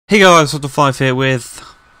Hey guys, Dr. 5 here with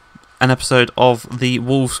an episode of the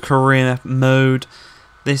Wolves career mode.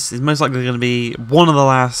 This is most likely going to be one of the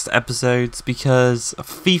last episodes because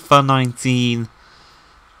FIFA 19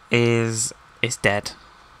 is dead.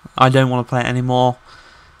 I don't want to play it anymore.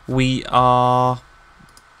 We are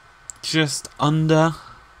just under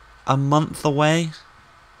a month away.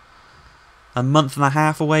 A month and a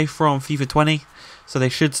half away from FIFA 20. So they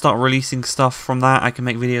should start releasing stuff from that. I can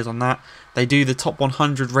make videos on that. They do the top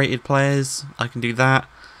 100 rated players. I can do that.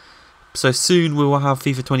 So soon we will have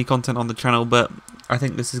FIFA 20 content on the channel, but I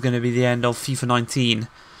think this is going to be the end of FIFA 19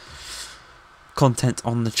 content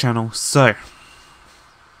on the channel. So,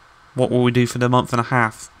 what will we do for the month and a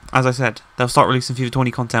half? As I said, they'll start releasing FIFA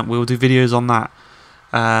 20 content. We will do videos on that.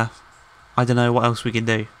 I don't know what else we can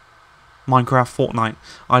do. Minecraft, Fortnite.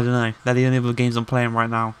 I don't know. They're the only other games I'm playing right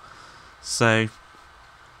now. So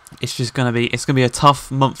it's just gonna be a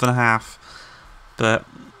tough month and a half, but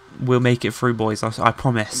we'll make it through, boys. I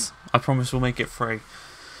promise. I promise we'll make it through.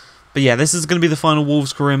 But yeah, this is gonna be the final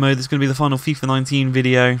Wolves career mode. This is gonna be the final FIFA 19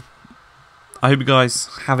 video. I hope you guys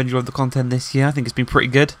have enjoyed the content this year. I think it's been pretty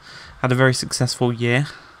good. Had a very successful year.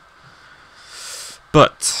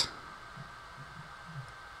 But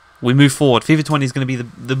we move forward. FIFA 20 is going to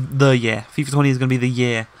be the year. FIFA 20 is going to be the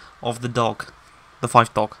year of the dog. The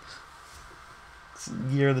 5 dog.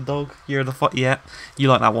 Year of the dog. Year of the 5. Yeah. You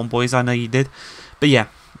like that one, boys. I know you did. But yeah.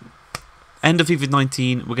 End of FIFA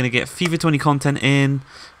 19. We're going to get FIFA 20 content in.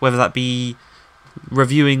 Whether that be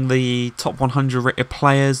reviewing the top 100 rated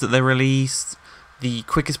players that they released. The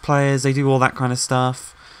quickest players. They do all that kind of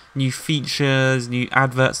stuff. New features. New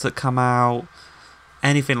adverts that come out.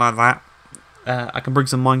 Anything like that. I can bring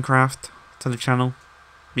some Minecraft to the channel.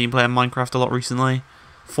 Been playing Minecraft a lot recently.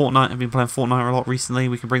 Fortnite, I've been playing Fortnite a lot recently.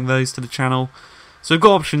 We can bring those to the channel. So we've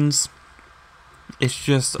got options. It's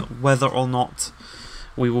just whether or not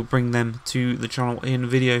we will bring them to the channel in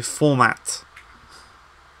video format.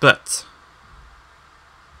 But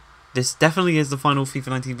this definitely is the final FIFA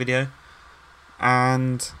 19 video.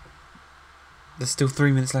 And there's still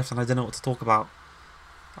 3 minutes left and I don't know what to talk about.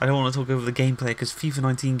 I don't want to talk over the gameplay because FIFA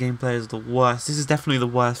 19 gameplay is the worst. This is definitely the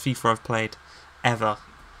worst FIFA I've played ever.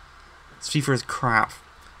 This FIFA is crap.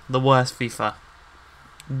 The worst FIFA.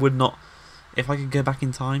 Would not. If I could go back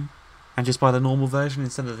in time and just buy the normal version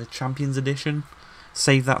instead of the Champions Edition,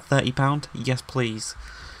 save that £30, yes please.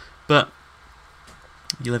 But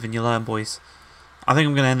you live and you learn, boys. I think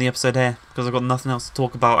I'm going to end the episode here because I've got nothing else to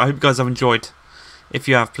talk about. I hope you guys have enjoyed. If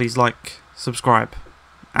you have, please like, subscribe,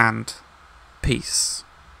 and peace.